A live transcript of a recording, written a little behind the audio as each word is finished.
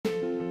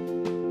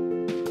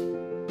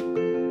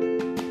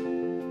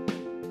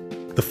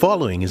The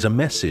following is a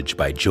message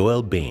by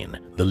Joel Bain,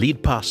 the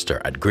lead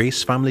pastor at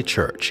Grace Family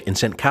Church in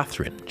St.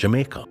 Catherine,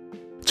 Jamaica.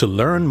 To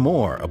learn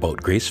more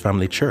about Grace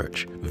Family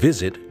Church,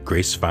 visit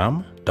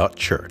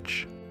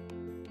gracefam.church.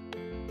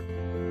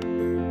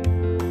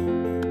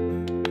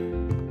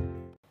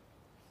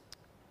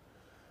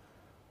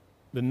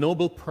 The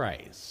Nobel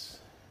Prize,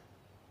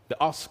 the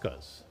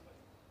Oscars,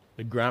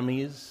 the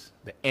Grammys,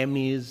 the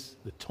Emmys,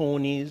 the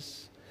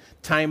Tonys,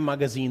 Time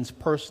Magazine's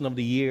Person of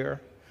the Year,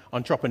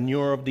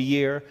 Entrepreneur of the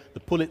Year, the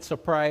Pulitzer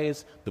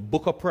Prize, the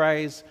Booker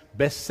Prize,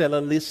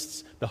 bestseller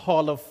lists, the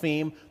Hall of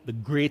Fame, the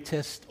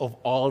greatest of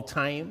all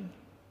time.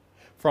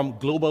 From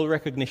global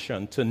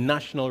recognition to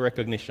national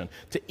recognition,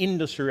 to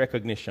industry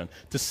recognition,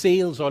 to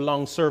sales or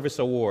long service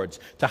awards,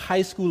 to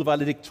high school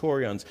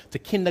valedictorians, to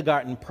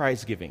kindergarten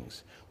prize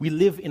givings. We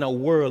live in a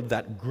world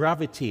that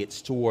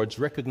gravitates towards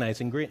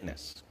recognizing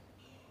greatness.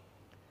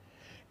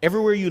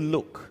 Everywhere you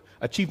look,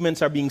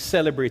 achievements are being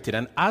celebrated,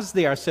 and as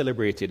they are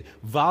celebrated,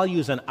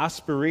 values and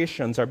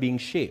aspirations are being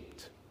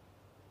shaped.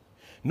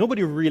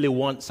 Nobody really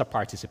wants a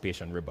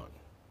participation ribbon.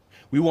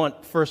 We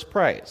want first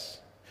prize.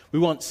 We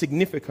want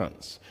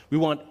significance. We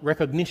want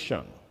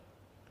recognition.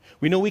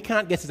 We know we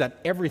can't get it at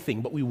everything,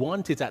 but we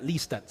want it at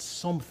least at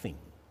something.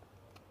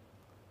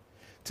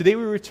 Today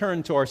we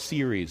return to our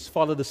series,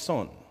 Follow the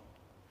Sun.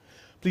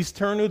 Please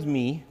turn with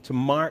me to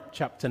Mark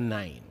chapter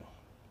 9.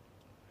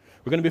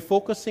 We're going to be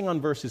focusing on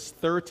verses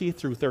 30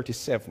 through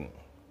 37.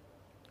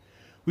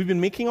 We've been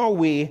making our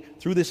way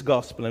through this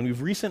gospel, and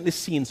we've recently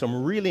seen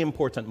some really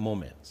important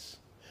moments.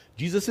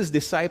 Jesus'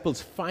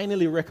 disciples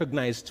finally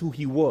recognized who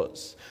he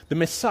was, the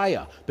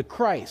Messiah, the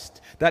Christ,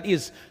 that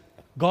is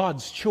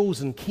God's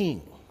chosen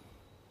king.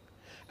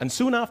 And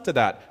soon after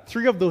that,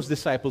 3 of those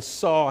disciples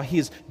saw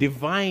his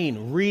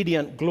divine,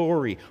 radiant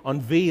glory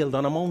unveiled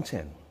on a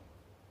mountain.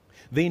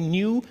 They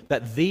knew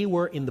that they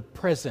were in the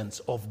presence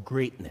of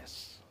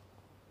greatness.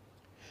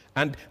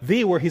 And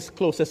they were his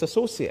closest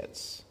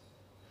associates.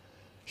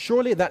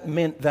 Surely that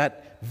meant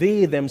that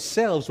they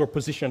themselves were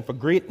positioned for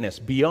greatness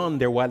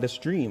beyond their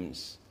wildest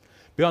dreams,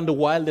 beyond the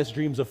wildest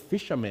dreams of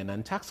fishermen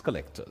and tax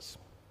collectors.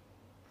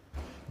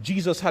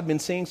 Jesus had been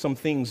saying some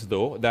things,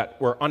 though,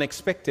 that were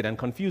unexpected and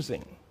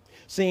confusing,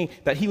 saying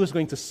that he was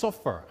going to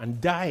suffer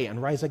and die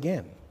and rise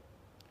again.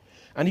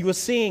 And he was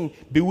saying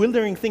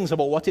bewildering things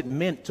about what it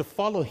meant to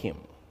follow him.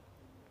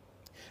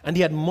 And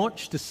he had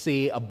much to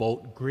say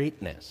about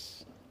greatness.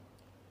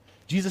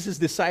 Jesus'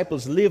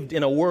 disciples lived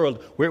in a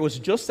world where it was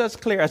just as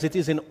clear as it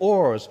is in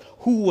ours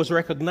who was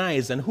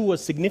recognized and who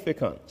was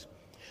significant.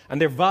 And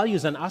their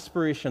values and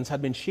aspirations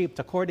had been shaped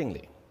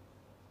accordingly.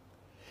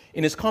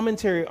 In his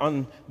commentary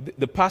on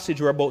the passage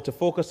we're about to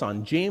focus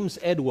on, James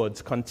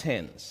Edwards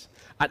contends,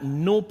 at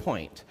no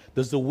point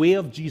does the way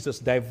of Jesus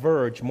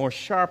diverge more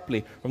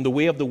sharply from the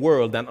way of the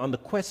world than on the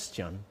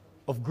question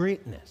of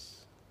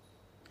greatness.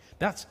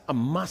 That's a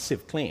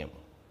massive claim.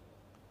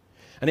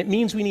 And it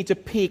means we need to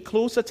pay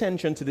close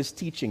attention to this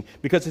teaching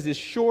because it is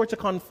sure to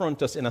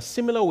confront us in a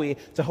similar way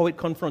to how it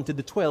confronted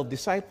the 12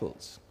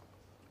 disciples.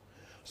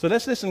 So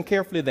let's listen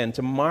carefully then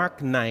to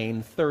Mark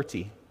 9,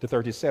 30 to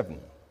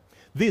 37.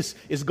 This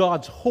is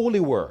God's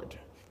holy word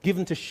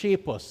given to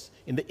shape us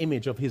in the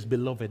image of his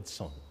beloved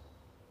Son.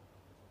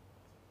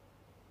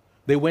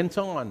 They went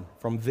on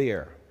from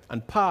there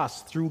and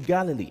passed through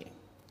Galilee.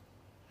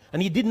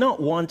 And he did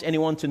not want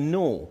anyone to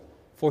know,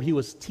 for he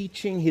was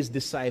teaching his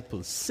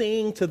disciples,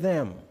 saying to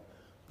them,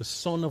 the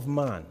Son of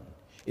Man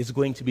is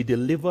going to be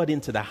delivered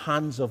into the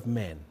hands of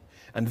men,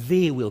 and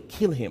they will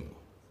kill him.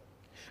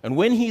 And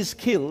when he is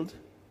killed,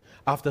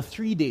 after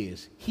 3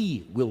 days,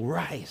 he will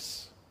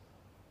rise.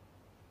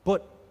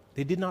 But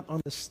they did not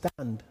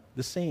understand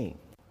the saying,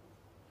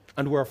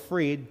 and were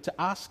afraid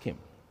to ask him.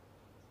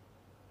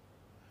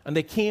 And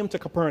they came to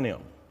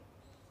Capernaum.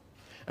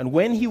 And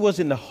when he was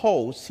in the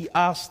house, he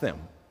asked them,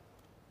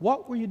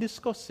 what were you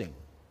discussing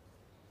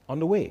on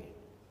the way?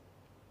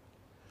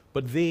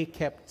 But they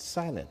kept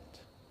silent.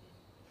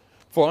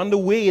 For on the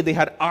way they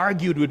had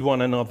argued with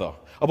one another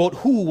about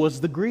who was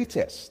the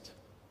greatest.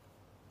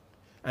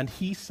 And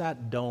he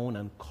sat down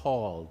and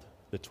called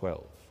the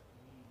 12.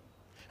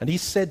 And he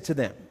said to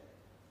them,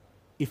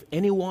 if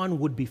anyone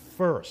would be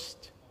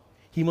first,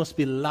 he must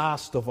be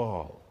last of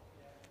all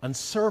and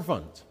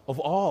servant of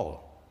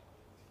all.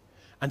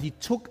 And he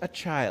took a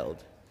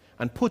child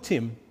and put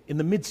him in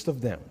the midst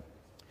of them.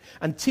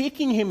 And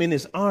taking him in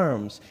his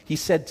arms, he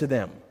said to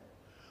them,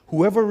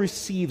 whoever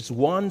receives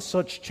one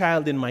such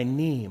child in my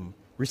name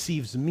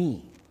receives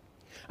me.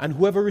 And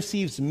whoever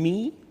receives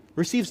me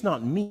receives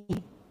not me,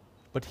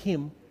 but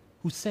him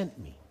who sent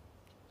me.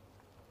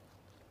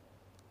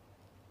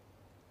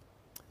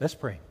 Let's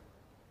pray.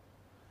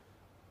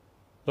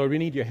 Lord, we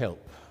need your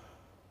help.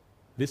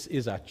 This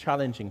is a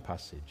challenging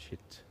passage.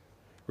 It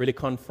really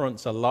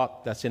confronts a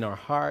lot that's in our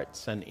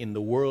hearts and in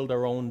the world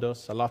around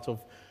us,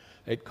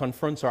 it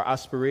confronts our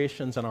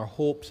aspirations and our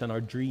hopes and our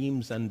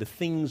dreams and the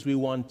things we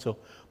want to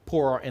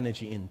pour our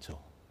energy into.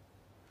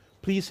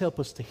 Please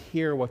help us to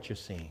hear what you're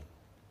saying.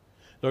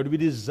 Lord, we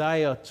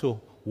desire to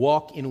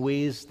walk in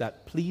ways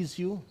that please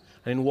you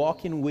and in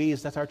walking in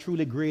ways that are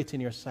truly great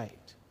in your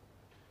sight.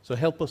 So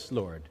help us,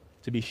 Lord,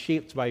 to be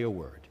shaped by your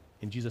word.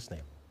 In Jesus'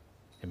 name,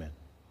 amen.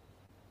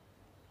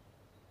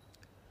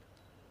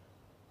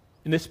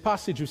 In this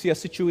passage, we see a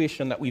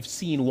situation that we've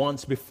seen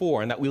once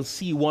before and that we'll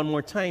see one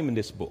more time in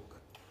this book.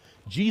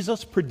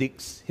 Jesus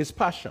predicts his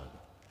passion.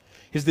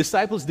 His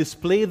disciples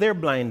display their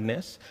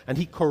blindness, and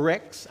he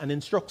corrects and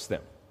instructs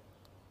them.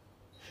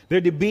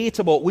 Their debate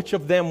about which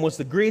of them was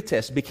the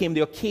greatest became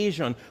the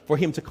occasion for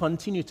him to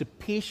continue to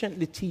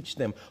patiently teach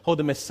them how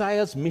the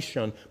Messiah's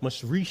mission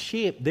must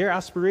reshape their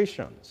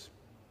aspirations.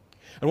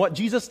 And what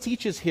Jesus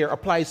teaches here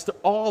applies to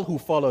all who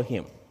follow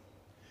him.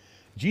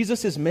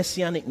 Jesus'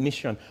 messianic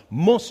mission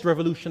must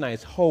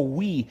revolutionize how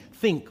we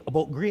think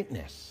about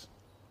greatness.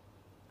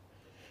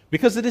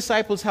 Because the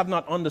disciples have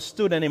not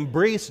understood and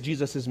embraced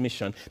Jesus'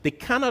 mission, they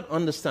cannot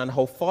understand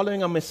how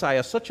following a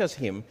Messiah such as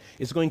him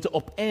is going to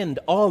upend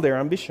all their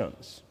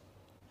ambitions.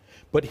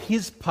 But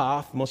his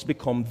path must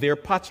become their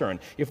pattern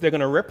if they're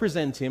going to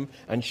represent him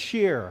and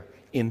share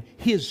in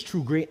his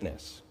true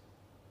greatness.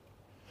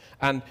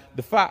 And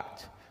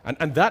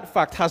that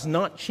fact has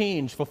not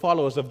changed for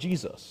followers of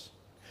Jesus.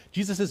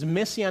 Jesus'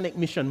 messianic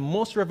mission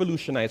must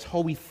revolutionize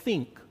how we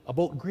think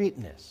about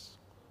greatness.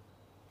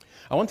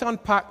 I want to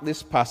unpack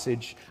this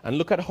passage and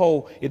look at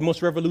how it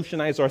must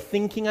revolutionize our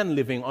thinking and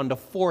living under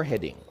 4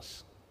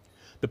 headings.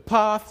 The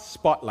path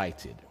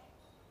spotlighted,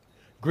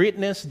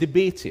 greatness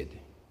debated,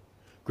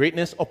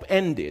 greatness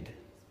upended,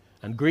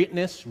 and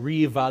greatness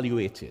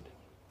reevaluated.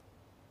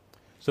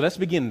 So let's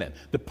begin then.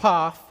 The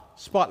path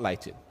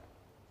spotlighted.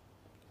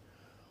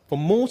 For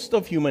most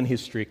of human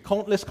history,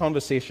 countless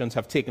conversations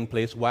have taken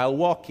place while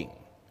walking.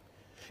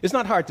 It's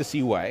not hard to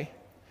see why.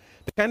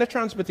 The kind of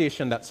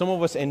transportation that some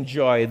of us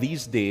enjoy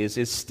these days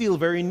is still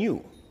very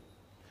new.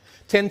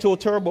 10-toe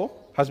turbo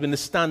has been the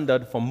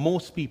standard for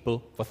most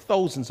people for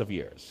thousands of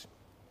years.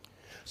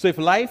 So if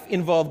life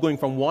involved going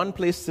from one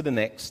place to the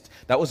next,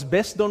 that was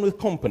best done with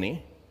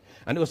company,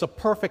 and it was a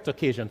perfect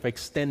occasion for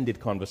extended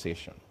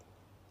conversation.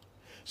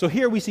 So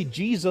here we see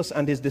Jesus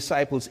and his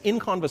disciples in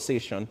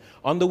conversation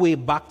on the way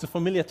back to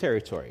familiar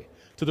territory,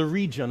 to the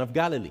region of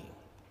Galilee.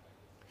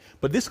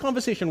 But this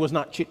conversation was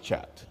not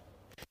chit-chat.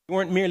 They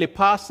weren't merely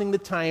passing the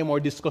time or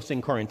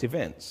discussing current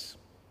events.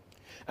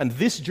 And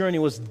this journey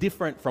was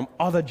different from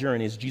other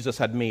journeys Jesus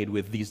had made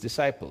with these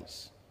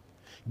disciples.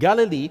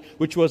 Galilee,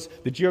 which was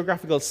the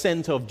geographical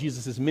center of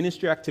Jesus'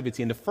 ministry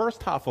activity in the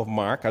first half of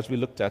Mark, as we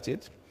looked at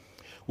it,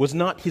 was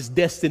not his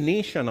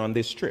destination on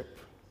this trip.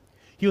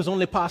 He was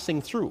only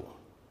passing through.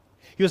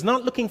 He was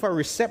not looking for a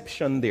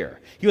reception there.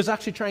 He was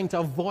actually trying to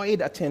avoid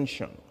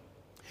attention.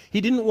 He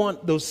didn't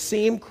want those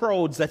same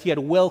crowds that he had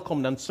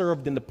welcomed and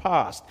served in the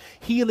past,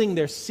 healing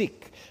their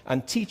sick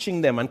and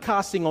teaching them and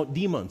casting out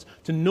demons,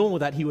 to know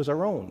that he was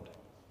around.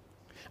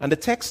 And the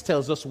text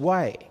tells us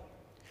why.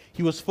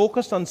 He was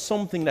focused on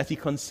something that he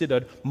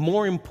considered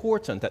more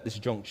important at this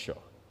juncture.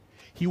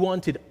 He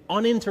wanted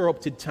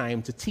uninterrupted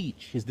time to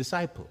teach his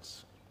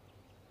disciples.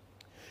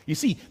 You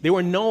see, they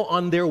were now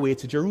on their way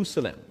to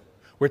Jerusalem.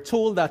 We're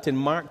told that in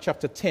Mark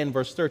chapter 10,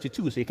 verse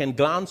 32, so you can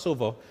glance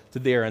over to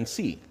there and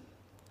see.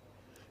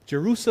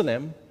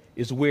 Jerusalem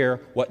is where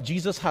what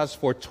Jesus has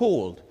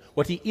foretold,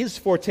 what he is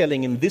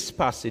foretelling in this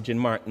passage in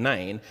Mark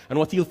 9, and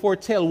what he'll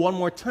foretell one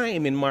more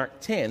time in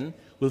Mark 10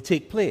 will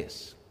take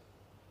place.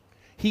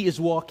 He is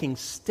walking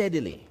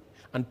steadily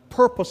and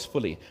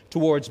purposefully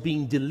towards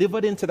being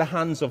delivered into the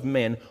hands of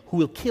men who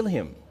will kill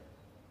him.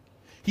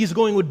 He's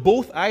going with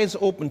both eyes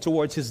open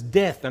towards his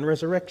death and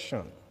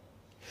resurrection.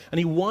 And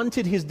he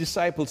wanted his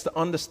disciples to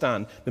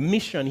understand the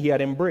mission he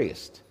had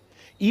embraced,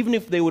 even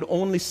if they would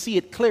only see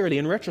it clearly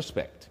in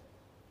retrospect.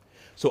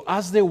 So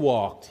as they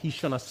walked, he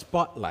shone a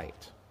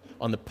spotlight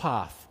on the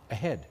path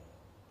ahead.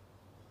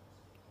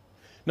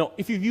 Now,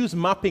 if you've used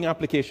mapping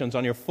applications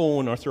on your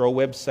phone or through a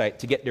website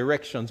to get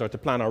directions or to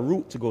plan a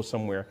route to go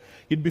somewhere,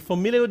 you'd be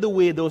familiar with the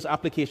way those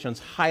applications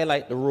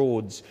highlight the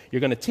roads you're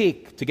going to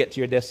take to get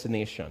to your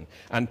destination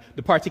and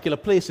the particular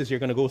places you're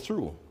going to go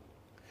through.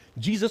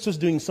 Jesus was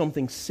doing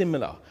something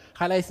similar,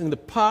 highlighting the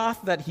path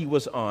that he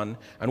was on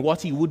and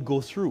what he would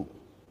go through.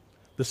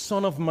 The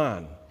Son of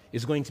Man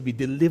is going to be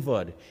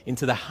delivered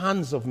into the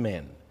hands of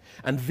men,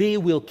 and they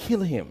will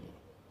kill him.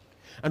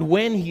 And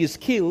when he is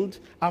killed,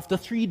 after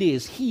 3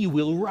 days, he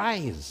will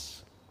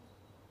rise.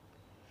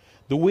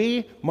 The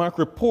way Mark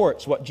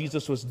reports what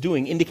Jesus was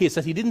doing indicates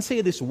that he didn't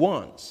say this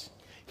once.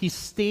 He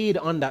stayed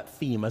on that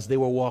theme as they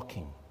were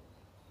walking.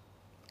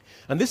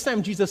 And this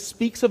time, Jesus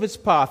speaks of his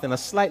path in a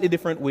slightly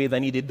different way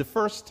than he did the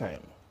first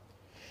time.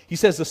 He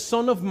says the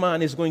Son of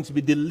Man is going to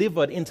be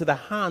delivered into the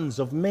hands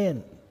of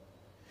men.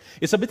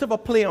 It's a bit of a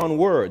play on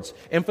words,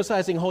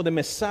 emphasizing how the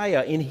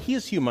Messiah in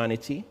his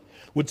humanity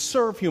would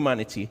serve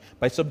humanity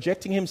by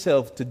subjecting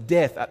himself to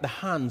death at the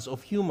hands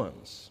of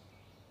humans.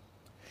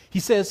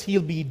 He says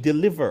he'll be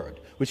delivered,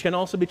 which can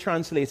also be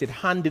translated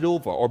handed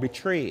over or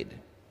betrayed.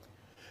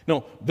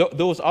 Now,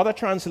 those other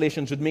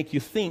translations would make you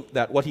think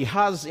that what he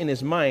has in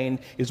his mind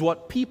is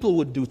what people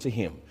would do to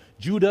him.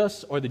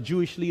 Judas or the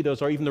Jewish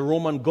leaders or even the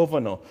Roman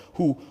governor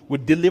who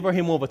would deliver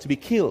him over to be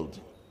killed.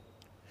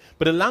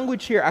 But the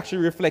language here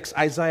actually reflects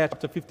Isaiah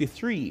chapter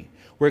 53,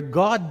 where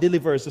God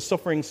delivers the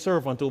suffering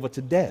servant over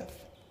to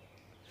death.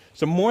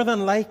 So more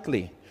than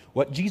likely,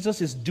 what Jesus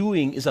is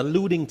doing is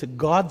alluding to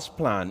God's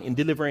plan in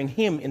delivering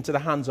him into the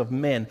hands of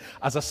men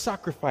as a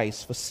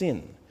sacrifice for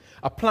sin,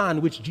 a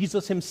plan which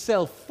Jesus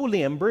himself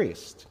fully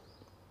embraced.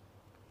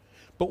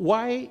 But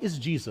why is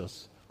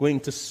Jesus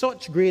going to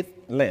such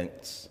great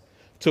lengths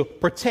to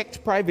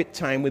protect private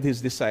time with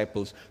his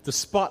disciples, to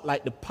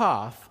spotlight the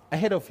path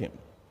ahead of him?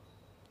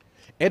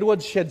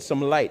 Edwards sheds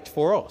some light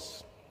for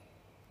us.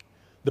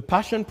 The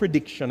Passion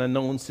prediction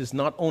announces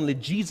not only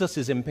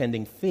Jesus'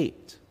 impending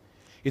fate,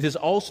 it is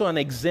also an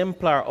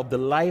exemplar of the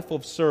life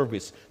of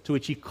service to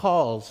which he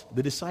calls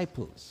the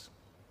disciples.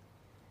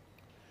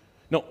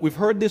 Now, we've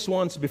heard this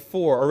once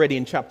before already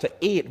in chapter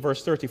 8,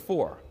 verse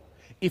 34.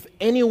 If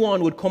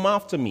anyone would come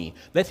after me,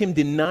 let him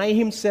deny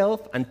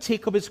himself and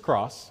take up his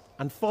cross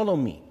and follow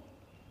me.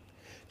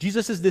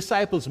 Jesus'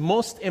 disciples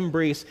must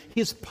embrace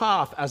his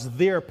path as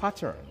their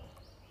pattern.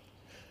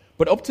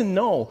 But up to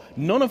now,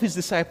 none of his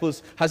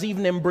disciples has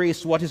even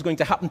embraced what is going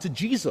to happen to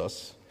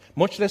Jesus,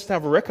 much less to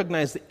have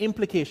recognized the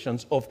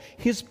implications of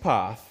his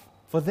path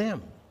for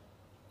them.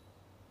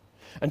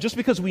 And just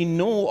because we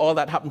know all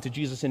that happened to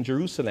Jesus in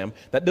Jerusalem,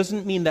 that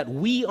doesn't mean that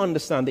we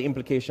understand the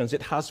implications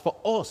it has for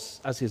us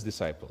as his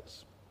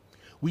disciples.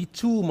 We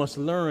too must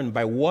learn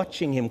by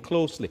watching him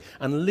closely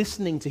and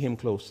listening to him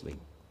closely.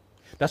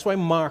 That's why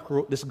Mark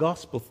wrote this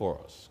gospel for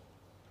us.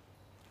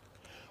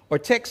 Our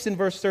text in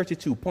verse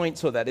 32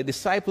 points out that the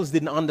disciples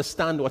didn't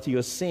understand what he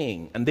was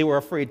saying, and they were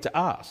afraid to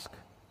ask.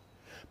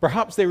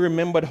 Perhaps they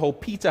remembered how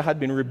Peter had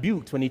been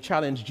rebuked when he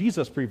challenged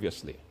Jesus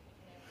previously.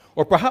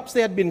 Or perhaps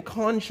they had been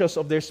conscious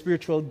of their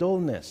spiritual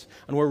dullness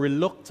and were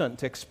reluctant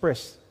to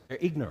express their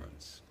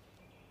ignorance.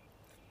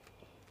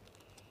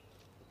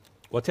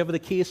 Whatever the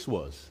case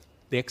was,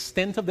 the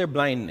extent of their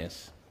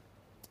blindness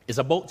is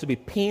about to be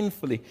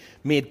painfully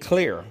made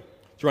clear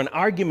through an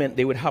argument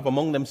they would have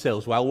among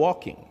themselves while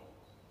walking.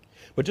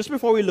 But just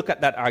before we look at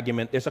that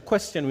argument, there's a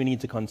question we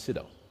need to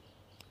consider.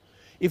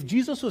 If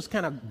Jesus was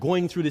kind of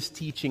going through this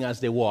teaching as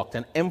they walked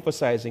and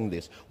emphasizing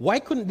this, why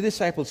couldn't the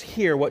disciples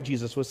hear what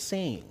Jesus was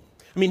saying?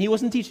 I mean, he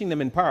wasn't teaching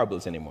them in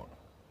parables anymore.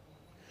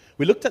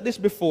 We looked at this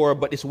before,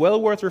 but it's well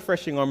worth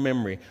refreshing our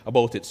memory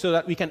about it so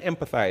that we can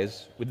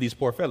empathize with these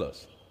poor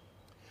fellows.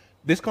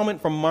 This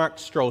comment from Mark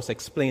Strauss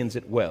explains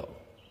it well.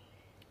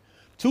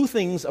 Two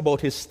things about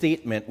his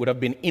statement would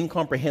have been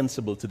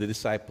incomprehensible to the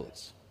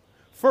disciples.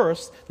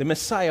 First, the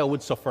Messiah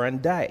would suffer and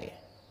die.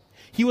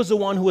 He was the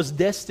one who was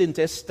destined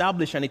to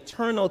establish an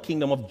eternal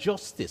kingdom of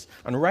justice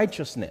and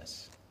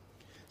righteousness.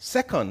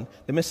 Second,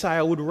 the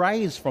Messiah would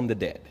rise from the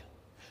dead.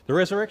 The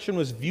resurrection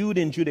was viewed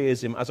in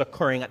Judaism as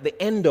occurring at the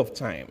end of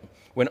time,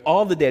 when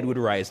all the dead would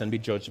rise and be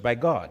judged by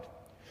God.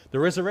 The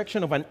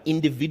resurrection of an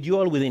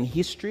individual within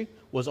history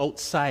was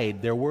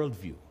outside their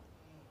worldview.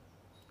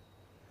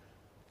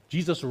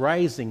 Jesus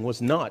rising was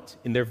not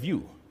in their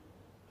view.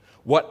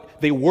 What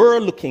they were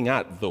looking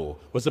at, though,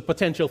 was the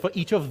potential for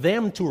each of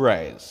them to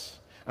rise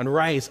and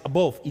rise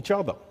above each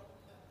other.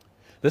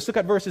 Let's look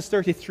at verses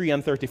 33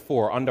 and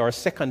 34 under our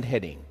second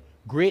heading,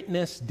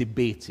 Greatness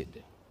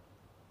Debated.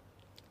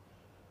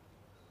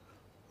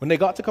 When they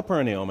got to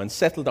Capernaum and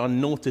settled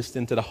unnoticed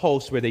into the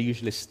house where they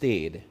usually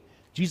stayed,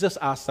 Jesus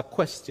asked a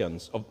question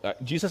of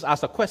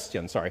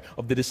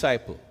the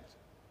disciples.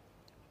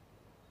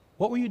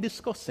 What were you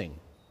discussing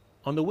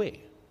on the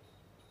way?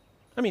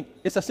 I mean,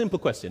 it's a simple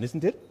question,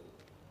 isn't it?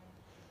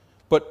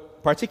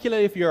 But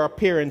particularly if you're a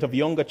parent of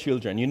younger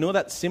children, you know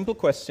that simple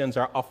questions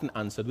are often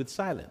answered with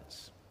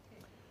silence.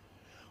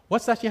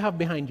 What's that you have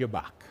behind your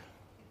back?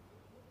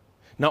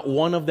 Not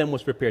one of them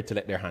was prepared to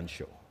let their hands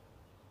show.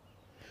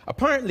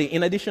 Apparently,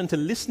 in addition to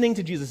listening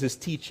to Jesus'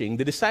 teaching,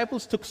 the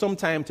disciples took some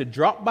time to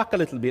drop back a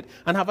little bit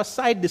and have a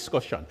side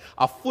discussion,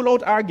 a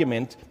full-out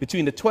argument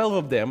between the 12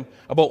 of them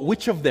about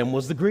which of them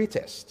was the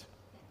greatest.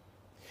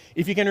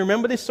 If you can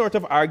remember this sort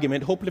of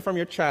argument, hopefully from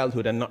your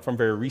childhood and not from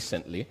very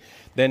recently,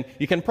 then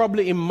you can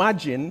probably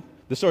imagine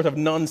the sort of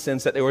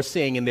nonsense that they were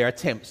saying in their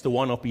attempts to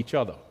one-up each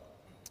other.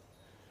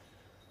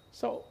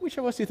 So, which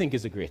of us do you think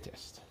is the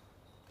greatest?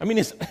 I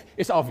mean,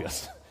 it's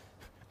obvious.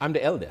 I'm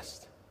the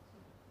eldest.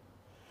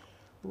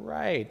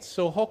 Right,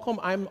 so how come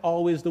I'm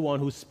always the one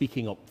who's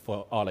speaking up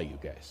for all of you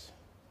guys?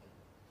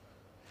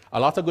 A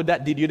lot of good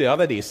that did you the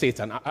other day,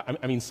 Satan.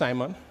 I mean,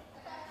 Simon.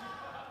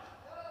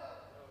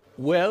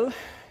 Well,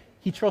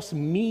 he trusts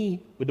me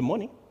with the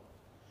money.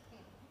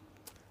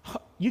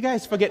 You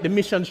guys forget the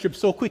mission trip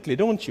so quickly,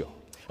 don't you?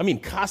 I mean,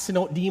 casting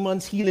out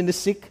demons, healing the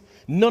sick.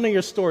 None of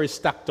your stories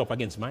stacked up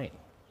against mine.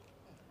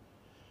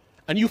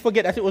 And you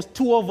forget that it was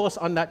two of us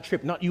on that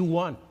trip, not you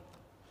one.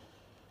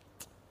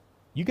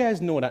 You guys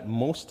know that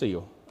most of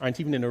you aren't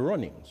even in the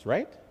runnings,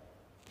 right?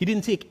 He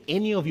didn't take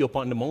any of you up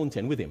on the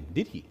mountain with him,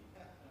 did he?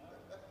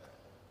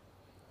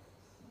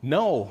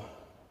 Now,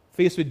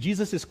 faced with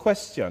Jesus'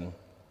 question,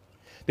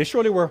 they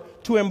surely were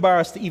too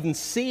embarrassed to even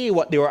say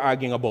what they were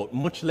arguing about,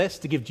 much less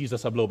to give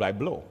Jesus a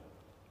blow-by-blow.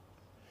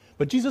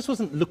 But Jesus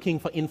wasn't looking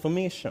for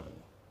information.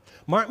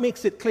 Mark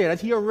makes it clear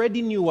that he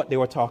already knew what they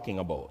were talking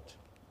about.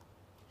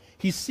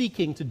 He's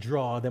seeking to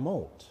draw them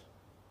out.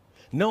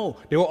 No,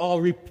 they were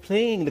all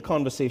replaying the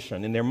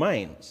conversation in their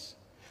minds,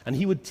 and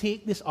he would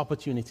take this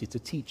opportunity to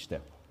teach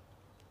them.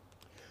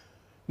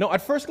 Now,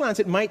 at first glance,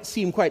 it might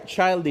seem quite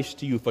childish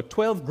to you for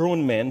 12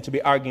 grown men to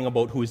be arguing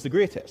about who is the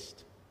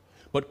greatest.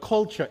 But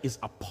culture is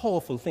a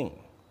powerful thing.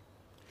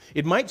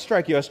 It might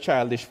strike you as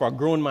childish for a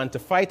grown man to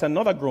fight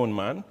another grown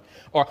man,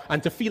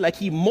 and to feel like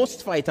he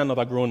must fight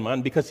another grown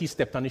man because he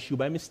stepped on his shoe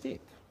by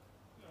mistake.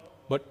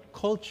 But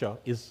culture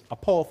is a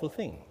powerful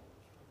thing.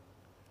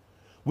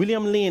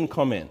 William Lane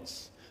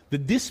comments, the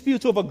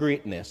dispute over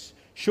greatness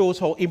shows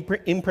how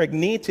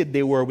impregnated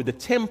they were with the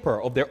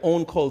temper of their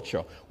own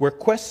culture, where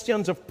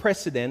questions of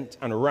precedent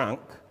and rank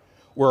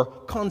were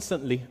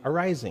constantly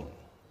arising.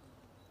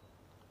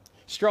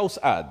 Strauss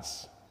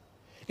adds,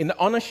 in the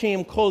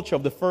unashamed culture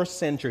of the first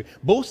century,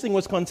 boasting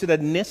was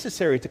considered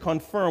necessary to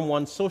confirm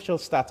one's social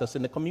status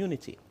in the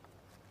community.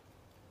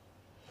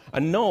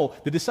 And now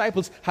the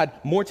disciples had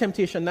more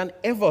temptation than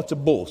ever to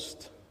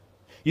boast.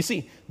 You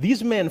see,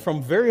 these men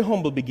from very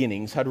humble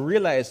beginnings had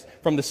realized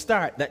from the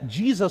start that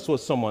Jesus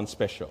was someone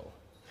special.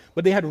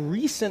 But they had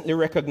recently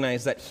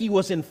recognized that he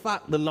was in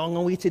fact the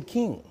long-awaited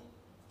king.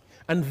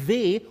 And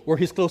they were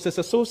his closest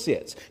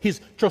associates, his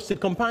trusted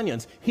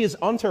companions, his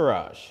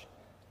entourage.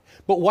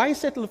 But why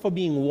settle for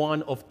being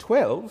one of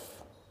 12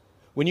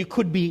 when you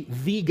could be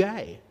the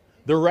guy,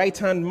 the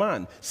right-hand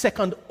man,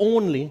 second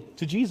only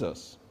to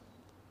Jesus?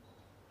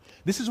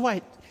 This is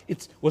why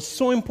it was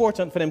so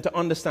important for them to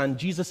understand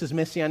Jesus'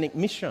 messianic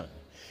mission.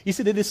 You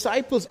see, the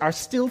disciples are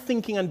still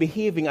thinking and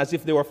behaving as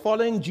if they were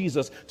following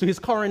Jesus to his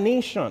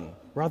coronation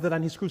rather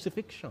than his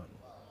crucifixion.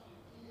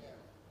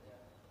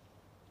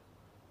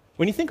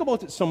 When you think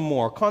about it some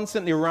more,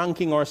 constantly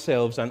ranking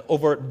ourselves and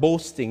overt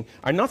boasting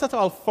are not at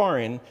all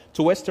foreign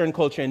to Western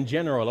culture in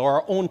general or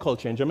our own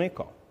culture in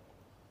Jamaica.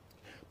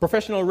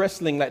 Professional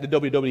wrestling like the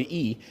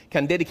WWE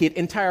can dedicate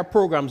entire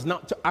programs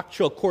not to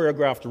actual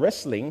choreographed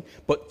wrestling,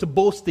 but to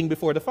boasting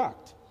before the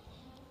fact.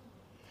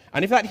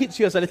 And if that hits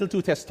you as a little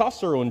too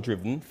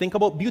testosterone-driven, think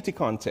about beauty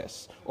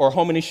contests or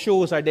how many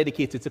shows are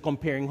dedicated to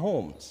comparing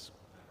homes.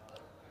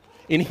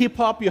 In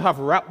hip-hop, you have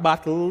rap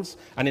battles,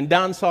 and in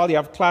dancehall, you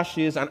have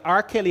clashes, and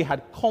R. Kelly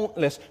had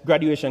countless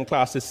graduation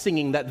classes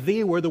singing that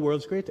they were the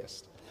world's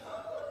greatest.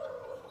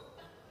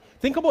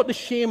 Think about the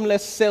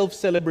shameless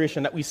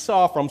self-celebration that we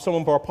saw from some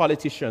of our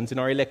politicians in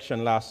our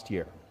election last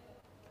year.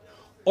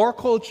 Our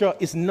culture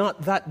is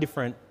not that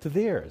different to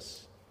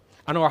theirs,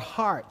 and our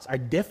hearts are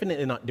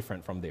definitely not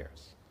different from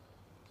theirs.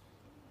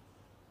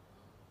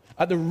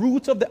 At the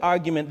root of the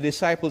argument the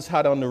disciples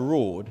had on the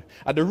road,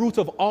 at the root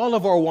of all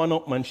of our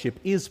one-upmanship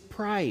is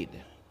pride.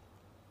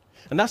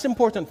 And that's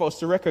important for us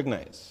to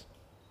recognize.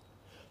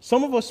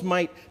 Some of us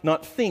might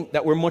not think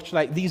that we're much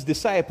like these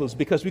disciples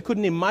because we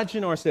couldn't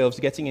imagine ourselves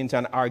getting into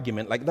an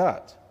argument like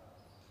that.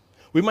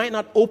 We might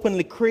not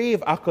openly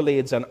crave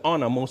accolades and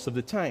honor most of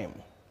the time.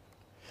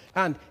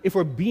 And if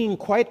we're being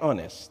quite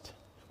honest,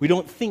 we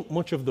don't think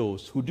much of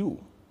those who do.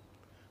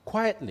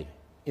 Quietly,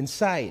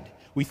 inside,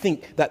 we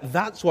think that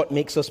that's what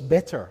makes us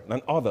better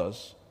than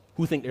others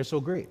who think they're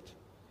so great.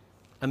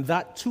 And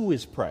that too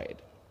is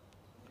pride.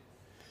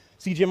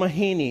 C.J.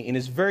 Mahaney, in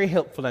his very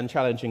helpful and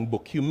challenging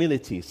book,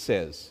 Humility,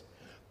 says,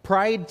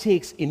 pride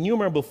takes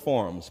innumerable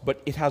forms,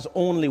 but it has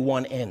only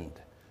one end,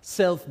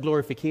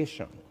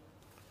 self-glorification.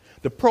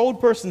 The proud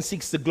person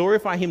seeks to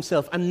glorify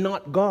himself and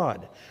not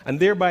God, and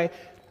thereby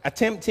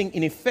attempting,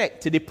 in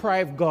effect, to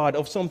deprive God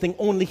of something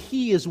only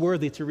he is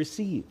worthy to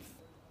receive.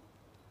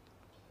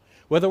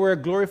 Whether we're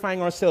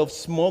glorifying ourselves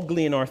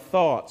smugly in our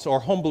thoughts, or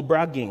humble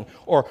bragging,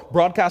 or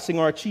broadcasting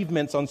our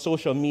achievements on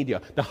social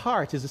media, the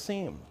heart is the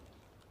same.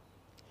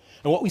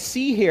 And what we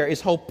see here is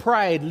how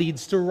pride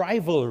leads to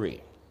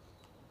rivalry.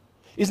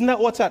 Isn't that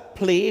what's at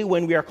play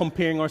when we are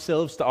comparing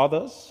ourselves to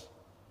others?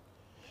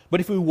 But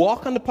if we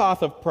walk on the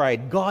path of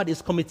pride, God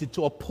is committed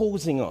to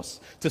opposing us,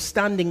 to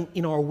standing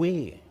in our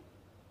way.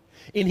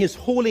 In his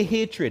holy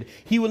hatred,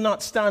 he will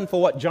not stand for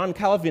what John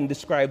Calvin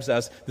describes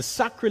as the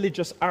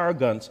sacrilegious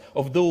arrogance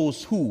of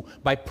those who,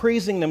 by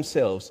praising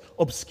themselves,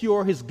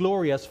 obscure his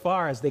glory as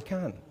far as they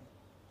can.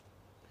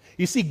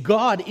 You see,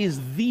 God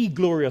is the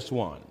glorious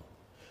one.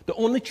 The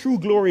only true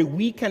glory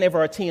we can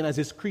ever attain as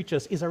his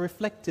creatures is a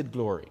reflected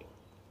glory.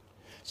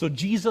 So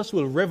Jesus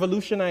will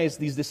revolutionize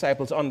these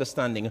disciples'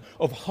 understanding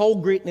of how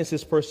greatness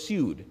is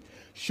pursued,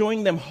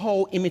 showing them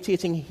how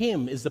imitating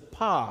him is the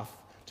path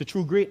to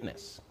true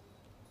greatness.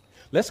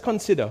 Let's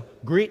consider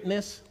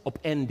greatness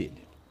upended.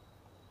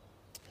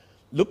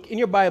 Look in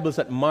your Bibles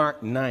at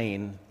Mark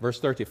 9, verse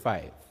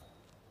 35.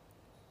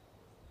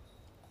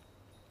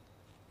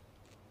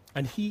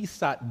 And he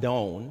sat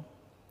down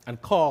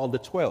and called the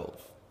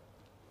 12.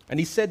 And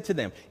he said to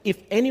them, if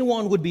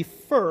anyone would be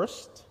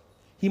first,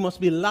 he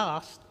must be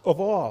last of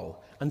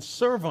all and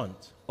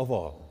servant of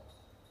all.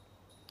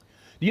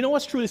 Do you know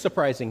what's truly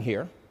surprising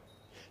here?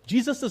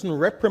 Jesus doesn't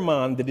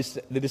reprimand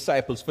the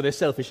disciples for their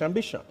selfish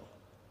ambition.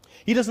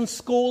 He doesn't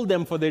scold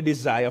them for their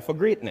desire for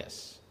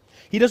greatness.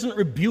 He doesn't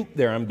rebuke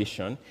their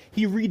ambition.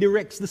 He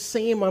redirects the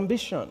same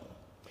ambition.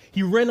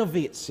 He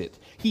renovates it.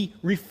 He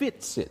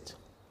refits it.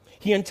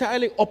 he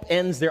entirely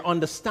upends their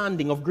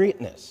understanding of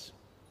greatness.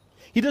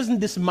 He doesn't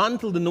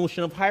dismantle the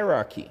notion of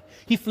hierarchy.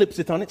 He flips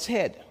it on its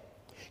head.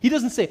 He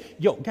doesn't say,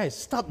 yo, guys,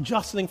 stop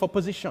jostling for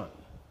position.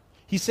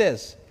 He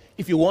says,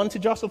 if you want to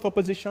jostle for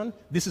position,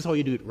 this is how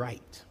you do it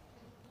right.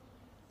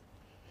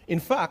 In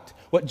fact,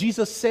 what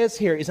Jesus says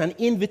here is an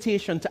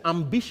invitation to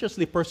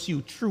ambitiously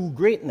pursue true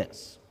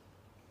greatness.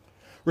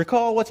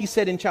 Recall what he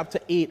said in chapter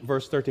 8,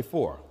 verse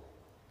 34.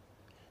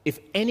 If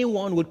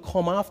anyone would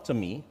come after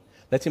me,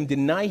 let him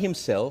deny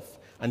himself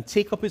and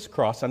take up his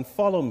cross and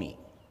follow me.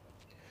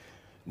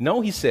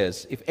 Now he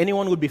says, if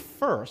anyone would be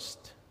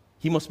first,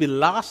 he must be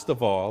last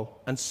of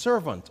all and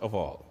servant of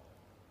all.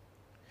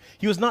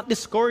 He was not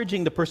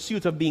discouraging the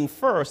pursuit of being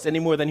first any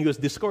more than he was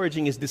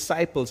discouraging his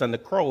disciples and the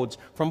crowds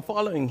from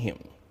following him.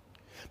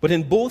 But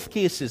in both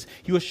cases,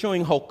 he was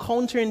showing how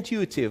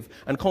counterintuitive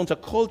and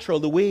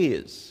countercultural the way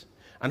is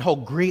and how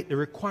great the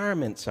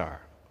requirements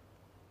are.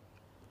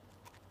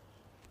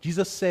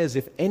 Jesus says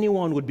if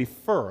anyone would be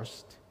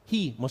first,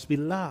 he must be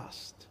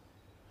last.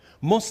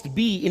 Must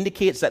be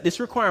indicates that this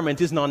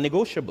requirement is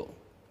non-negotiable.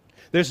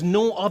 There's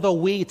no other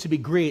way to be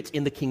great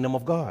in the kingdom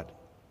of God.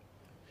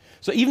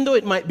 So even though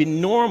it might be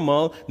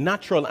normal,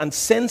 natural, and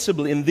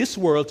sensible in this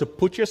world to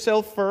put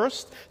yourself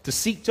first, to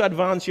seek to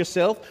advance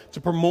yourself, to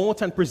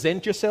promote and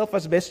present yourself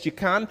as best you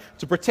can,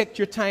 to protect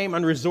your time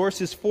and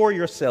resources for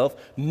yourself,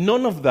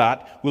 none of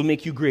that will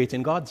make you great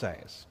in God's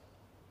eyes.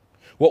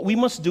 What we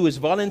must do is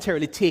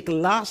voluntarily take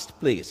last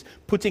place,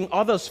 putting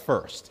others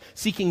first,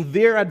 seeking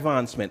their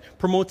advancement,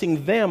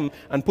 promoting them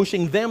and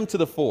pushing them to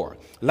the fore,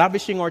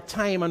 lavishing our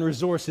time and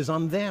resources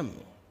on them.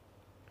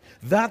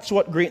 That's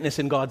what greatness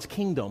in God's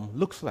kingdom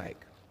looks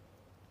like.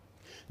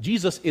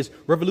 Jesus is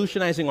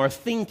revolutionizing our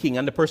thinking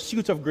and the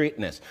pursuit of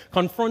greatness,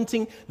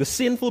 confronting the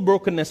sinful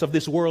brokenness of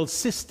this world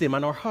system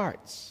and our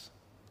hearts.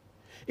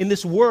 In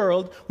this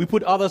world, we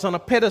put others on a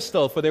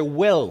pedestal for their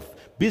wealth,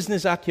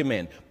 business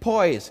acumen,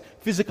 poise,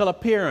 physical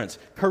appearance,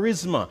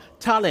 charisma,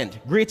 talent,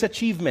 great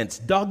achievements,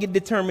 dogged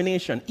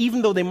determination,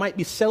 even though they might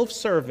be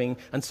self-serving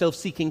and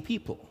self-seeking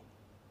people.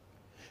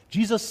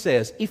 Jesus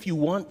says, if you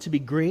want to be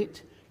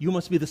great, you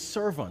must be the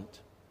servant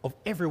of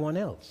everyone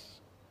else.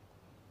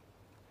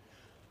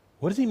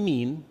 What does he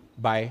mean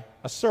by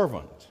a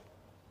servant?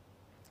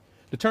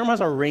 The term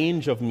has a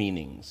range of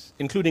meanings,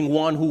 including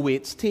one who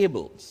waits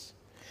tables.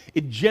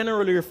 It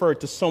generally referred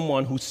to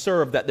someone who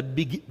served at the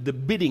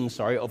bidding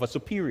of a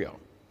superior.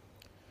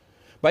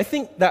 But I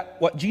think that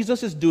what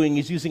Jesus is doing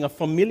is using a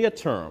familiar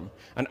term,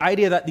 an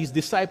idea that these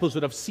disciples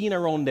would have seen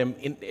around them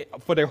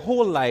for their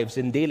whole lives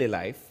in daily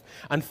life,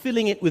 and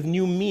filling it with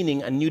new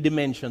meaning and new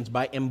dimensions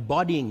by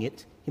embodying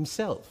it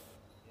himself.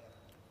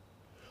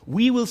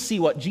 We will see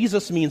what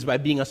Jesus means by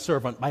being a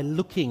servant by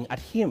looking at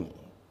him.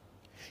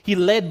 He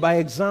led by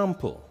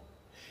example.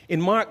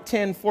 In Mark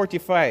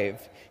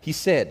 10:45, he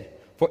said,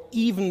 "For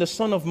even the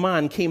Son of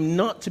Man came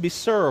not to be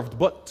served,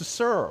 but to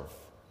serve,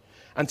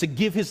 and to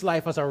give his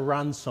life as a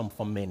ransom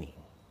for many."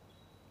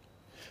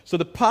 So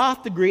the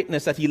path to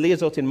greatness that he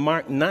lays out in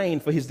Mark 9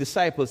 for his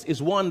disciples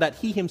is one that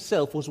he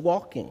himself was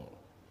walking.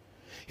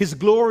 His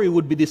glory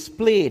would be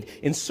displayed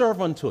in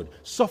servanthood,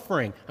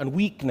 suffering, and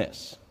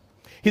weakness.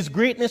 His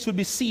greatness would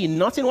be seen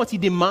not in what he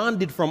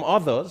demanded from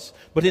others,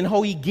 but in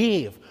how he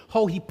gave,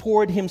 how he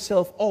poured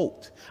himself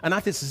out, and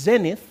at its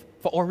zenith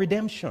for our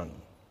redemption.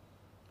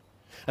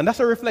 And that's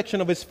a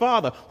reflection of his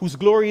Father, whose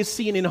glory is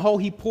seen in how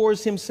he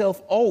pours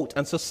himself out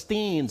and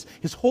sustains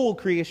his whole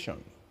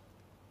creation.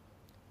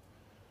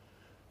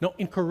 Now,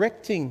 in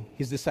correcting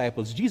his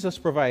disciples, Jesus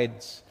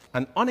provides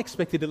an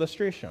unexpected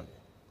illustration.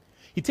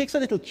 He takes a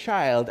little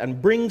child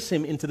and brings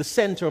him into the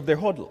center of their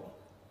huddle.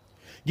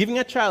 Giving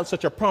a child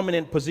such a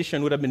prominent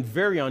position would have been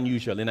very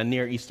unusual in a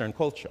Near Eastern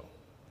culture.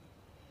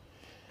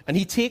 And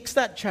he takes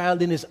that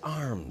child in his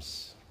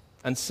arms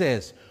and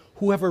says,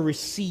 "Whoever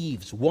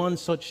receives one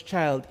such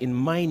child in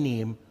my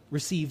name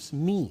receives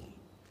me.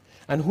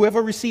 And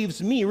whoever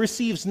receives me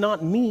receives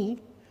not me,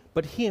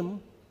 but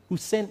him who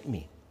sent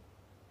me."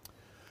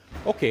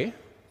 Okay,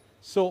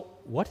 so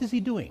what is he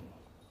doing?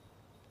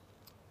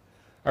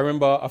 I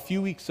remember a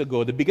few weeks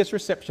ago, the biggest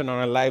reception on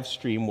our live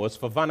stream was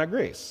for Vanna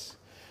Grace,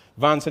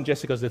 Vance and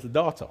Jessica's little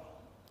daughter.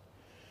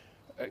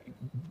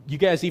 You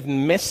guys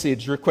even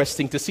messaged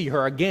requesting to see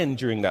her again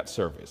during that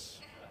service.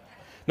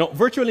 Now,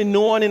 virtually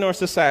no one in our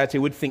society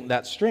would think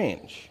that's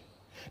strange.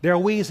 There are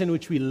ways in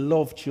which we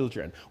love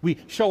children. We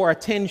show our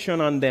attention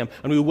on them,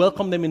 and we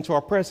welcome them into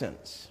our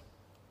presence.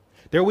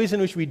 There are ways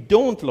in which we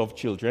don't love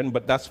children,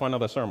 but that's for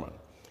another sermon.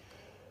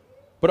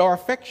 But our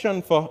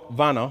affection for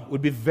Vanna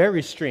would be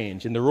very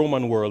strange in the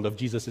Roman world of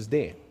Jesus'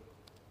 day.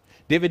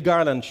 David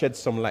Garland sheds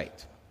some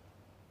light.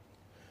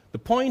 The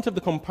point of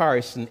the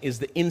comparison is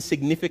the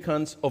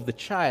insignificance of the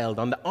child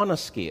on the honor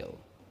scale.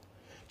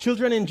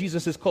 Children in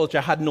Jesus'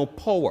 culture had no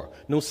power,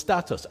 no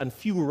status, and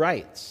few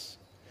rights.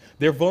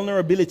 Their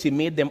vulnerability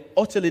made them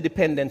utterly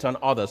dependent on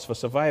others for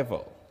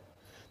survival.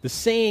 The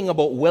saying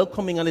about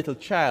welcoming a little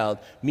child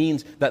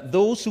means that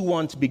those who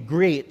want to be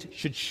great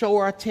should show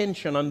our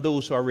attention on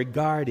those who are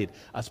regarded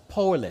as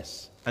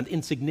powerless and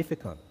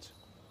insignificant.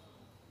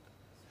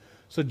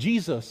 So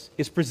Jesus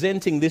is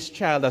presenting this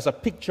child as a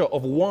picture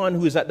of one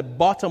who is at the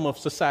bottom of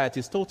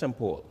society's totem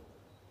pole.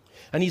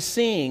 And he's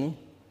saying,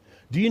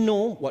 do you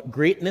know what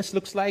greatness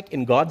looks like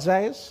in God's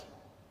eyes?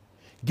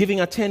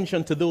 Giving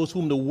attention to those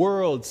whom the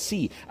world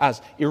see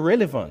as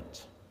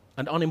irrelevant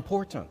and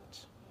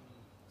unimportant.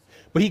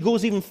 But he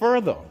goes even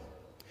further.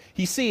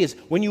 He says,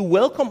 when you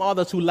welcome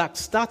others who lack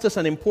status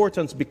and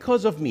importance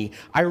because of me,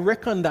 I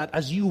reckon that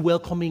as you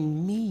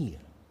welcoming me.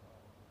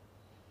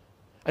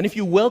 And if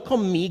you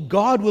welcome me,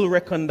 God will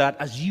reckon that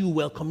as you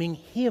welcoming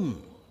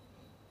him.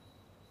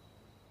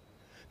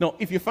 Now,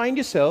 if you find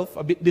yourself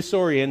a bit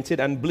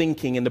disoriented and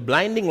blinking in the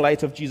blinding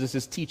light of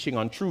Jesus' teaching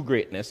on true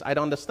greatness, I'd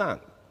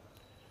understand.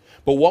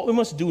 But what we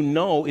must do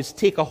now is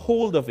take a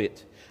hold of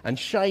it and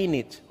shine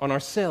it on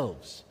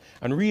ourselves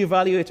and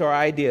reevaluate our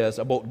ideas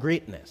about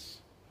greatness.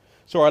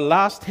 So our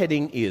last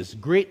heading is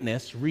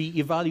Greatness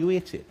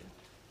Reevaluated.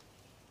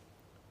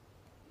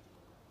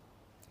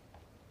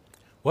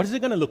 What is it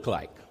going to look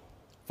like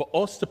for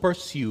us to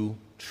pursue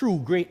true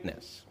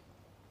greatness?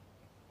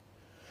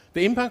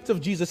 The impact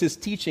of Jesus'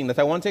 teaching that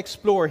I want to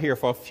explore here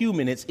for a few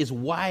minutes is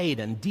wide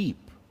and deep.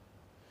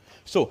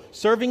 So,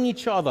 serving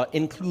each other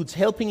includes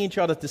helping each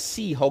other to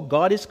see how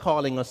God is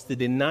calling us to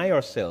deny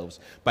ourselves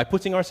by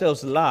putting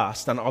ourselves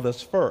last and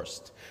others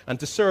first, and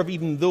to serve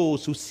even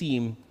those who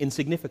seem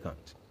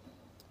insignificant.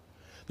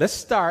 Let's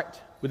start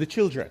with the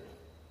children.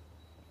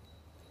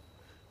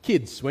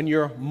 Kids, when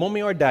your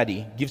mommy or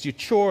daddy gives you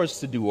chores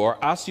to do or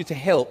asks you to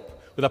help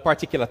with a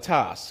particular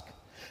task,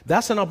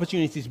 that's an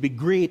opportunity to be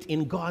great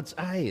in God's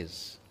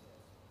eyes.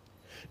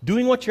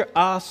 Doing what you're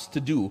asked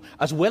to do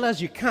as well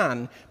as you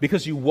can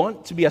because you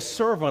want to be a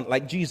servant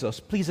like Jesus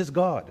pleases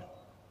God.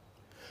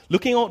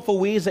 Looking out for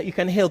ways that you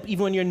can help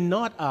even when you're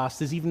not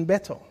asked is even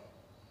better.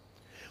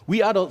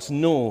 We adults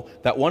know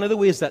that one of the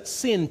ways that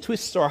sin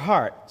twists our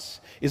hearts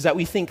is that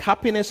we think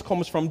happiness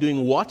comes from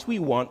doing what we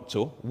want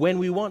to when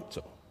we want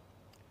to.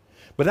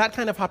 But that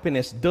kind of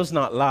happiness does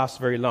not last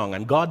very long,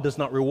 and God does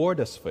not reward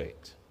us for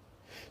it.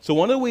 So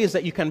one of the ways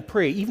that you can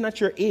pray, even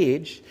at your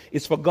age,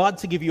 is for God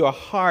to give you a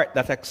heart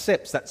that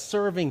accepts that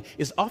serving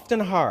is often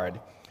hard,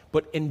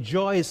 but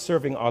enjoys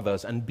serving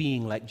others and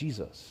being like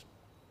Jesus.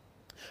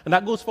 And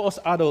that goes for us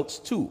adults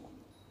too.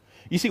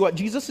 You see, what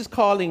Jesus is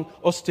calling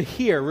us to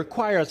hear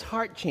requires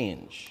heart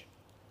change.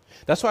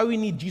 That's why we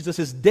need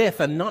Jesus'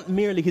 death and not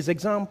merely his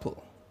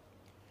example.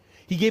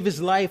 He gave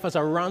his life as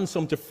a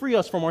ransom to free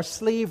us from our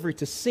slavery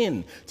to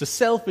sin, to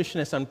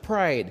selfishness and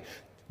pride,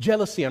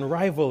 jealousy and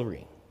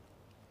rivalry.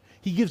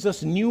 He gives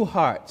us new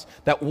hearts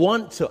that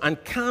want to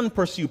and can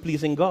pursue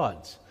pleasing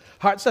God.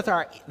 Hearts that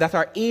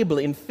are able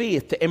in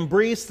faith to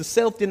embrace the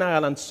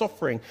self-denial and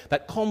suffering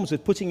that comes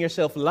with putting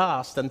yourself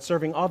last and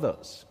serving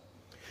others.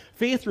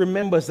 Faith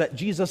remembers that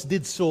Jesus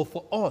did so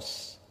for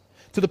us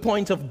to the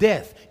point of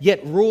death, yet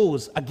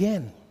rose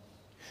again.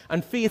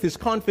 And faith is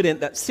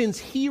confident that since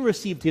he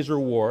received his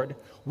reward,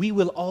 we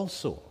will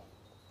also.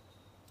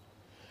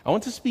 I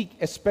want to speak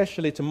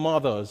especially to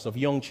mothers of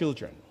young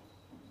children.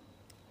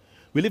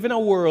 We live in a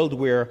world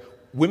where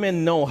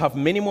women now have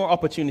many more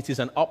opportunities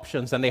and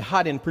options than they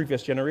had in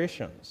previous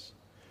generations.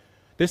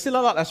 There's still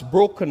a lot that's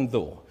broken,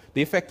 though,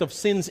 the effect of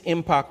sin's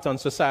impact on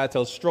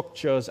societal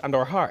structures and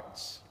our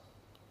hearts.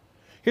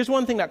 Here's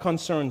one thing that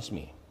concerns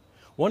me.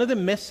 One of the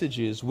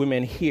messages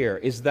women hear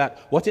is that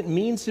what it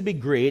means to be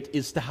great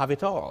is to have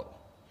it all.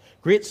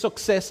 Great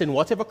success in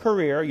whatever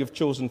career you've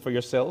chosen for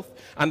yourself,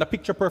 and a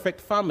picture-perfect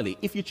family,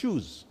 if you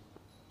choose.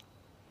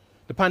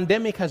 The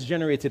pandemic has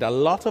generated a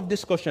lot of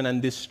discussion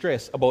and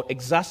distress about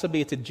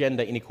exacerbated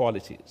gender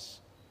inequalities.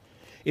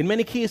 In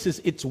many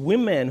cases, it's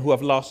women who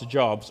have lost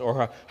jobs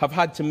or have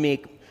had to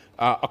make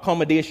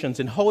accommodations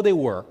in how they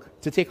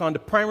work to take on the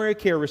primary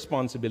care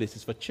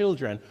responsibilities for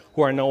children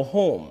who are now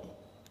home.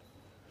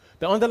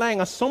 The underlying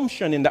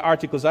assumption in the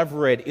articles I've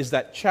read is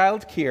that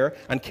child care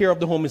and care of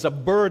the home is a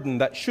burden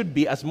that should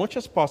be, as much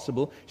as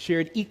possible,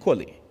 shared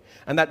equally,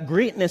 and that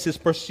greatness is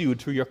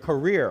pursued through your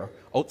career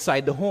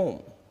outside the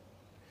home.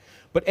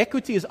 But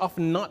equity is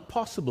often not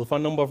possible for a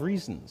number of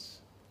reasons.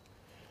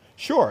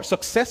 Sure,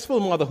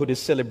 successful motherhood is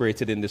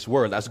celebrated in this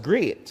world as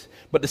great,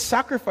 but the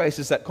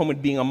sacrifices that come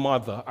with being a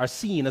mother are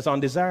seen as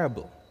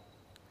undesirable.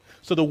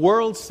 So the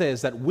world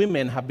says that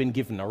women have been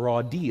given a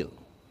raw deal.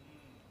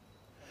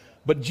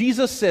 But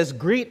Jesus says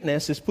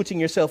greatness is putting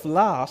yourself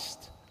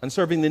last and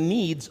serving the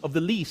needs of the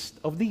least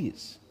of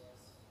these.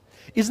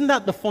 Isn't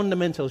that the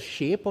fundamental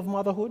shape of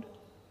motherhood?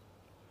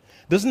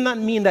 Doesn't that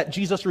mean that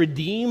Jesus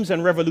redeems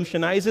and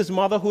revolutionizes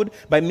motherhood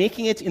by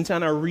making it into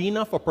an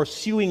arena for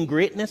pursuing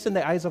greatness in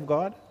the eyes of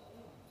God?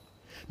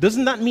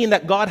 Doesn't that mean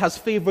that God has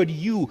favored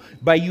you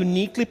by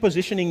uniquely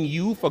positioning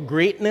you for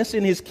greatness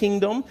in his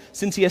kingdom,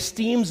 since he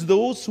esteems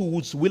those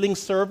whose willing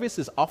service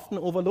is often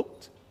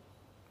overlooked?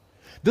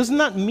 Doesn't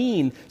that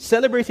mean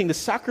celebrating the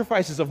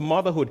sacrifices of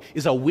motherhood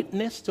is a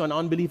witness to an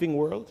unbelieving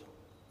world?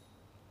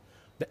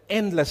 The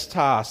endless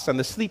tasks and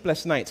the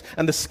sleepless nights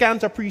and the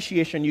scant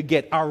appreciation you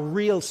get are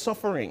real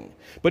suffering.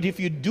 But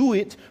if you do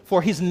it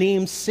for his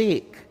name's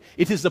sake,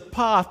 it is the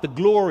path to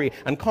glory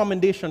and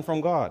commendation from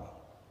God.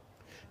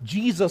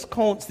 Jesus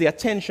counts the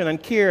attention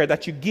and care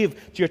that you give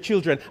to your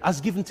children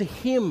as given to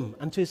him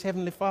and to his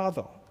heavenly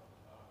Father.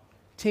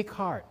 Take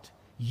heart.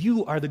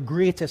 You are the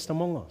greatest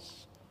among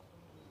us.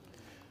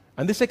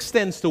 And this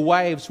extends to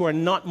wives who are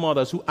not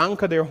mothers, who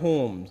anchor their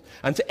homes,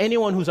 and to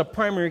anyone who's a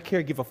primary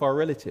caregiver for a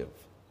relative.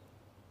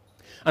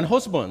 And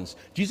husbands,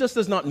 Jesus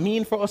does not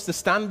mean for us to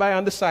stand by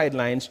on the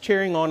sidelines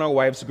cheering on our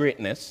wives'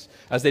 greatness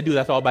as they do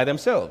that all by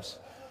themselves.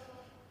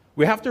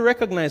 We have to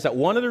recognize that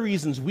one of the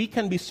reasons we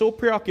can be so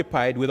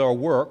preoccupied with our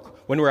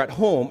work when we're at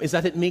home is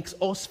that it makes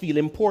us feel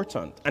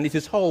important, and it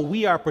is how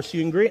we are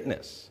pursuing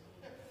greatness.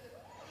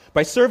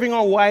 By serving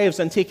our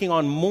wives and taking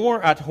on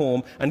more at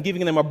home and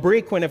giving them a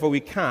break whenever we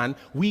can,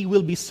 we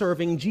will be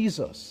serving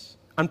Jesus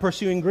and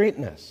pursuing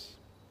greatness.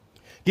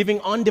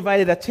 Giving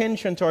undivided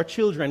attention to our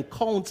children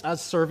counts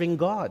as serving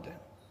God.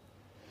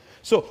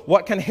 So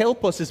what can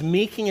help us is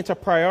making it a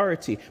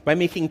priority by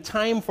making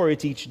time for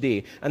it each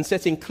day and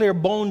setting clear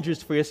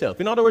boundaries for yourself.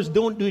 In other words,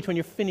 don't do it when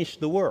you finish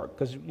the work,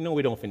 because you know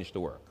we don't finish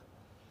the work.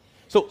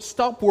 So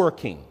stop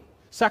working,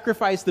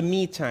 sacrifice the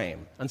me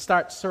time, and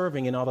start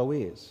serving in other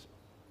ways.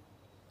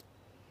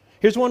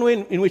 Here's one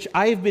way in which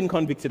I've been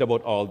convicted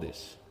about all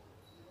this.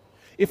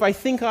 If I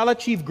think I'll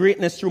achieve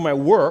greatness through my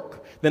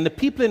work, then the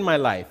people in my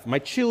life, my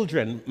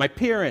children, my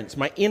parents,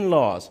 my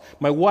in-laws,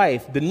 my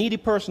wife, the needy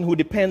person who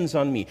depends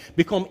on me,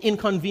 become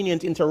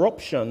inconvenient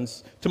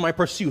interruptions to my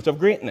pursuit of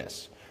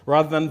greatness,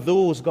 rather than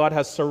those God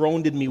has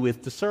surrounded me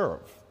with to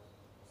serve.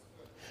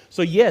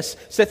 So yes,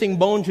 setting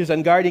boundaries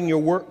and guarding your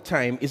work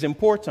time is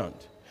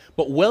important,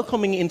 but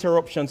welcoming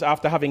interruptions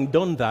after having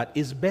done that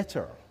is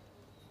better.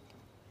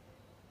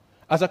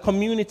 As a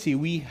community,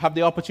 we have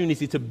the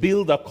opportunity to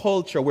build a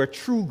culture where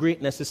true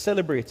greatness is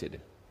celebrated.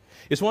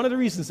 It's one of the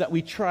reasons that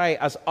we try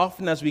as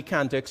often as we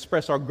can to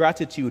express our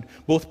gratitude,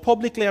 both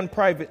publicly and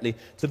privately,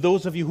 to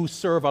those of you who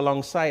serve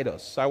alongside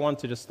us. So I want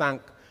to just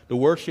thank the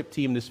worship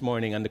team this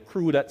morning and the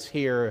crew that's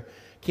here,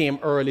 came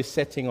early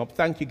setting up.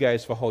 Thank you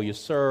guys for how you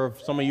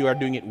serve. Some of you are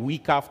doing it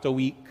week after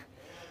week.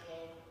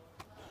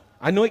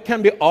 I know it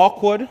can be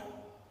awkward,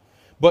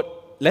 but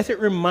let it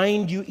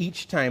remind you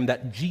each time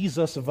that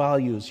Jesus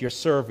values your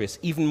service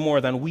even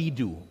more than we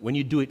do when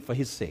you do it for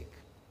his sake.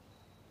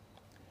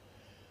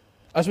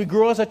 As we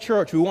grow as a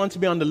church, we want to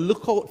be on the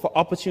lookout for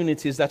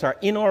opportunities that are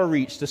in our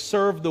reach to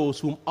serve those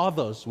whom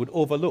others would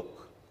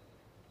overlook.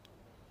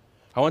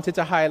 I wanted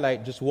to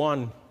highlight just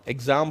one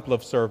example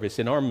of service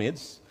in our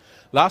midst.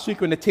 Last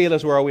week when the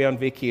Taylors were away on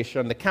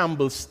vacation, the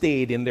Campbells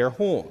stayed in their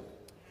home.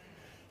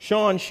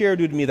 Sean shared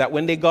with me that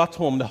when they got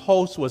home, the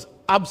house was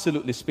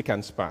absolutely spick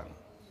and span.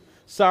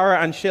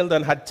 Sarah and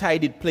Sheldon had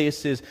tidied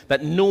places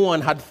that no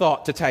one had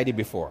thought to tidy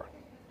before.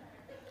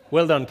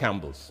 Well done,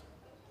 Campbells.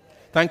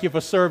 Thank you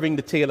for serving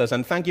the Taylors,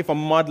 and thank you for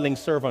modeling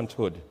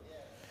servanthood.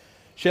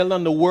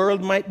 Sheldon, the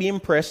world might be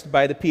impressed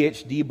by the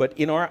PhD, but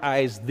in our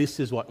eyes, this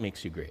is what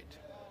makes you great.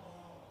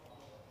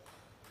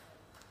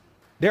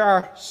 There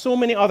are so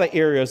many other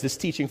areas this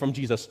teaching from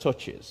Jesus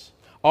touches.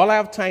 All I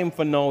have time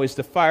for now is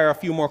to fire a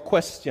few more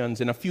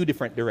questions in a few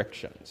different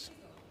directions.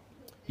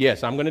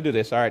 Yes, I'm going to do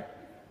this. All right.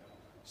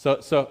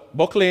 So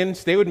buckle in,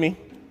 stay with me.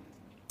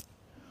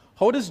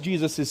 How does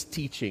Jesus'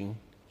 teaching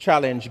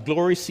challenge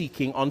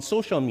glory-seeking on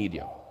social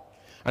media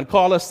and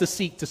call us to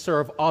seek to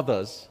serve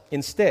others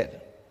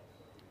instead?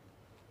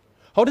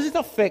 How does it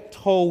affect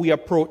how we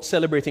approach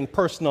celebrating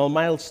personal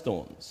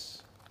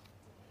milestones?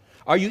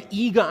 Are you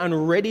eager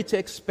and ready to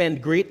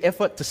expend great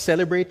effort to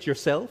celebrate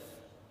yourself?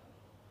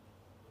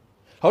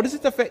 How does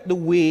it affect the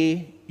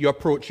way you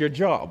approach your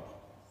job?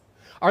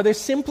 Are there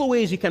simple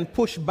ways you can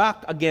push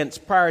back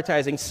against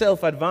prioritizing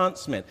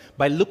self-advancement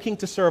by looking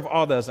to serve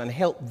others and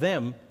help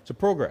them to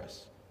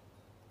progress?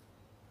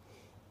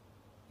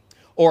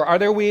 Or are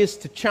there ways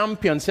to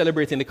champion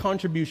celebrating the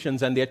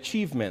contributions and the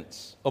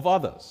achievements of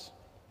others?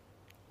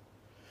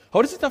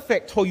 How does it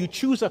affect how you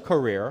choose a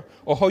career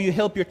or how you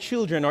help your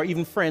children or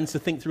even friends to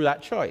think through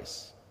that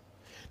choice?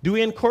 Do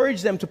we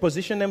encourage them to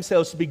position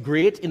themselves to be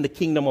great in the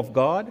kingdom of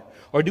God,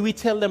 or do we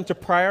tell them to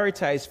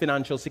prioritize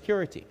financial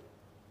security?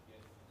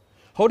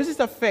 How does it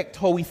affect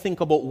how we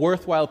think about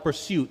worthwhile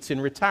pursuits in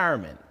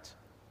retirement?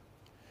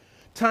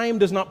 Time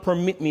does not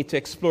permit me to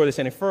explore this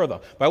any further,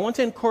 but I want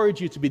to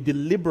encourage you to be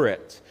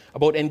deliberate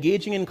about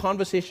engaging in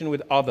conversation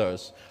with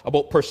others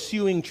about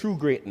pursuing true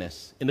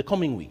greatness in the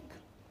coming week.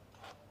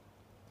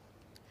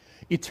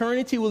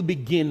 Eternity will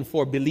begin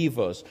for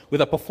believers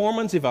with a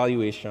performance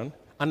evaluation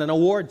and an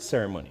award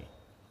ceremony.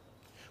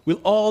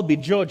 We'll all be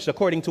judged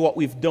according to what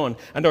we've done,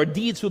 and our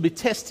deeds will be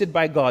tested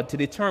by God to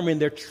determine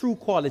their true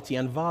quality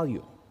and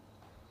value.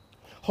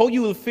 How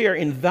you will fare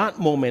in that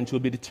moment will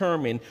be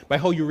determined by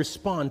how you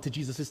respond to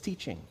Jesus'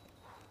 teaching.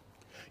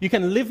 You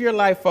can live your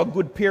life for a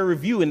good peer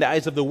review in the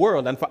eyes of the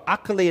world and for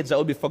accolades that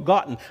will be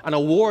forgotten and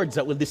awards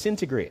that will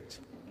disintegrate.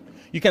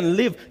 You can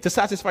live to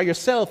satisfy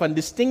yourself and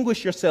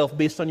distinguish yourself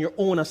based on your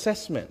own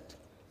assessment.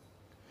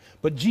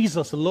 But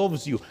Jesus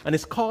loves you and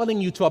is calling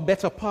you to a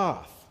better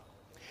path.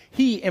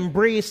 He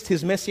embraced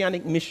his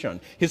messianic mission,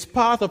 his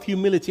path of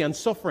humility and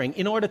suffering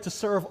in order to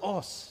serve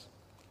us.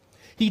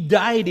 He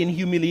died in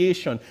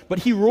humiliation, but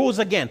he rose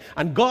again,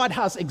 and God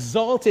has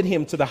exalted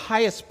him to the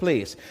highest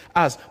place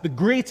as the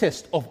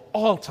greatest of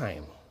all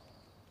time.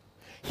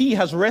 He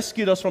has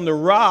rescued us from the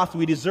wrath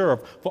we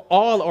deserve for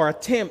all our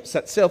attempts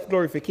at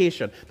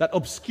self-glorification that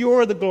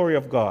obscure the glory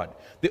of God,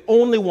 the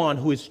only one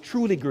who is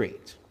truly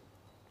great.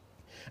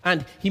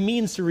 And he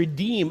means to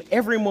redeem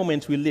every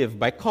moment we live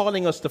by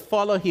calling us to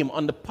follow him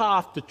on the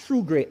path to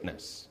true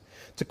greatness,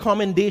 to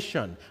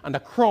commendation and a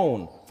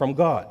crown from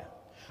God,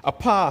 a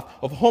path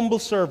of humble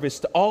service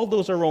to all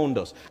those around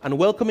us and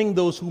welcoming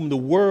those whom the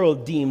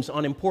world deems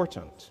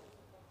unimportant.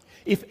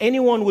 If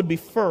anyone would be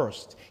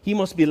first, he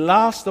must be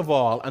last of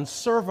all and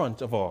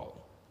servant of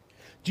all.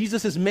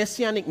 Jesus'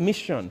 messianic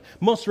mission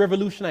must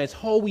revolutionize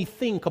how we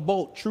think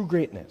about true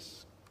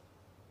greatness.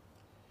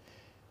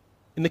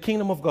 In the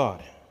kingdom of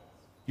God,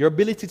 your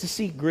ability to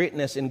see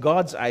greatness in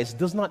God's eyes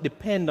does not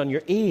depend on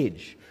your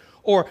age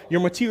or your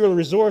material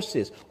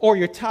resources or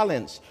your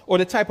talents or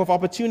the type of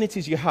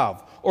opportunities you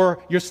have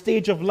or your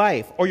stage of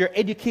life or your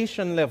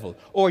education level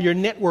or your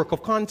network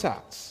of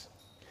contacts.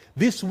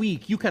 This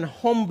week, you can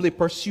humbly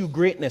pursue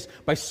greatness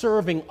by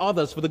serving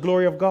others for the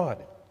glory of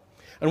God.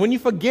 And when you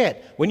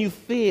forget, when you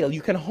fail,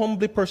 you can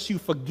humbly pursue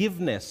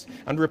forgiveness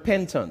and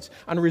repentance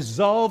and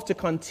resolve to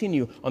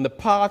continue on the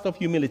path of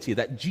humility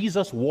that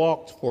Jesus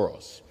walked for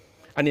us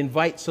and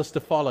invites us to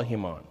follow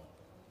him on.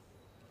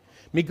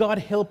 May God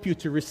help you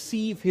to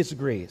receive his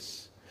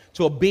grace,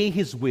 to obey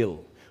his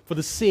will for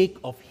the sake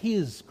of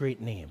his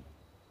great name.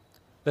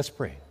 Let's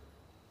pray.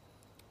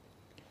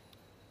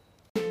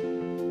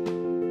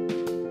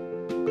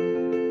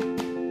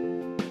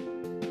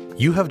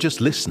 You have just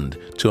listened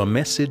to a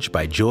message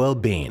by Joel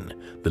Bain,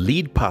 the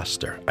lead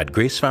pastor at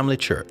Grace Family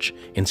Church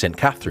in St.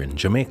 Catherine,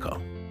 Jamaica.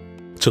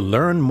 To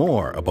learn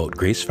more about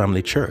Grace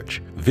Family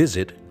Church,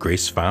 visit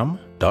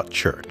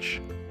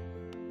gracefam.church.